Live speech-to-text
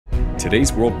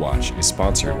Today's World Watch is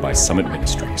sponsored by Summit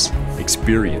Ministries.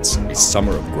 Experience a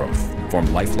summer of growth,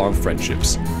 form lifelong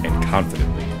friendships, and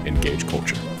confidently engage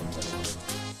culture.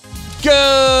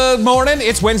 Good morning.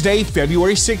 It's Wednesday,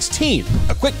 February 16th.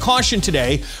 A quick caution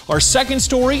today. Our second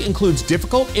story includes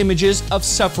difficult images of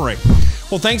suffering.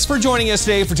 Well, thanks for joining us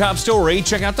today for Top Story.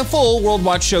 Check out the full World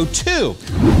Watch Show 2.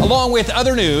 Along with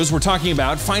other news, we're talking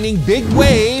about finding big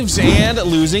waves and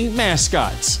losing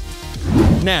mascots.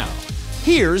 Now,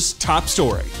 here's Top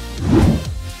Story.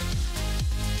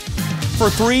 For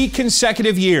 3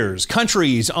 consecutive years,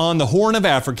 countries on the Horn of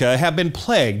Africa have been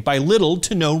plagued by little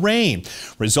to no rain,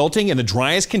 resulting in the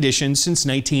driest conditions since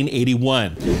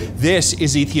 1981. This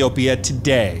is Ethiopia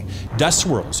today. Dust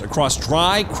swirls across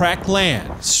dry, cracked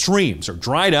land. Streams are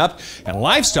dried up, and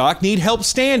livestock need help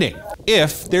standing,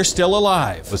 if they're still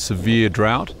alive. A severe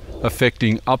drought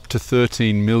affecting up to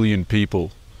 13 million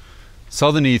people.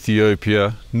 Southern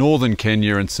Ethiopia, northern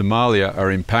Kenya and Somalia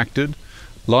are impacted.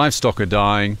 Livestock are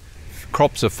dying.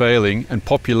 Crops are failing and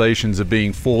populations are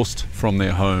being forced from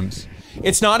their homes.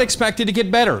 It's not expected to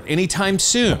get better anytime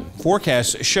soon.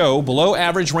 Forecasts show below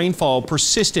average rainfall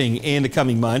persisting in the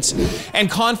coming months,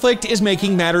 and conflict is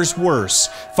making matters worse.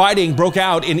 Fighting broke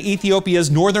out in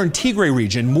Ethiopia's northern Tigray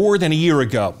region more than a year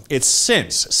ago. It's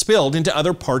since spilled into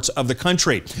other parts of the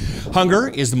country. Hunger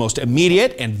is the most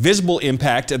immediate and visible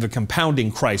impact of the compounding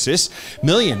crisis.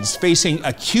 Millions facing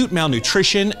acute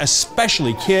malnutrition,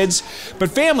 especially kids,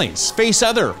 but families face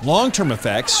other long-term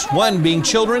effects, one being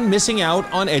children missing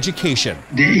out on education.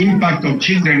 The impact of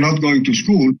children not going to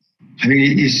school,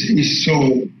 is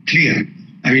so clear.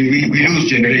 We lose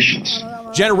generations.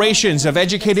 Generations of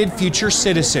educated future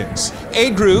citizens.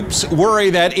 Aid groups worry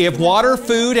that if water,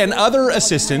 food, and other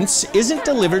assistance isn't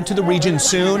delivered to the region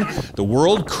soon, the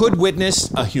world could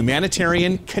witness a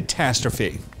humanitarian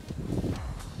catastrophe.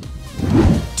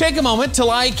 Take a moment to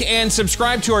like and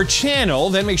subscribe to our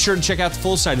channel, then make sure to check out the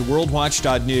full site at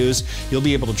worldwatch.news. You'll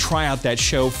be able to try out that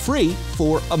show free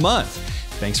for a month.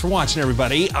 Thanks for watching,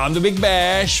 everybody. I'm the Big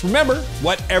Bash. Remember,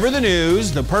 whatever the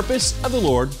news, the purpose of the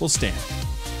Lord will stand.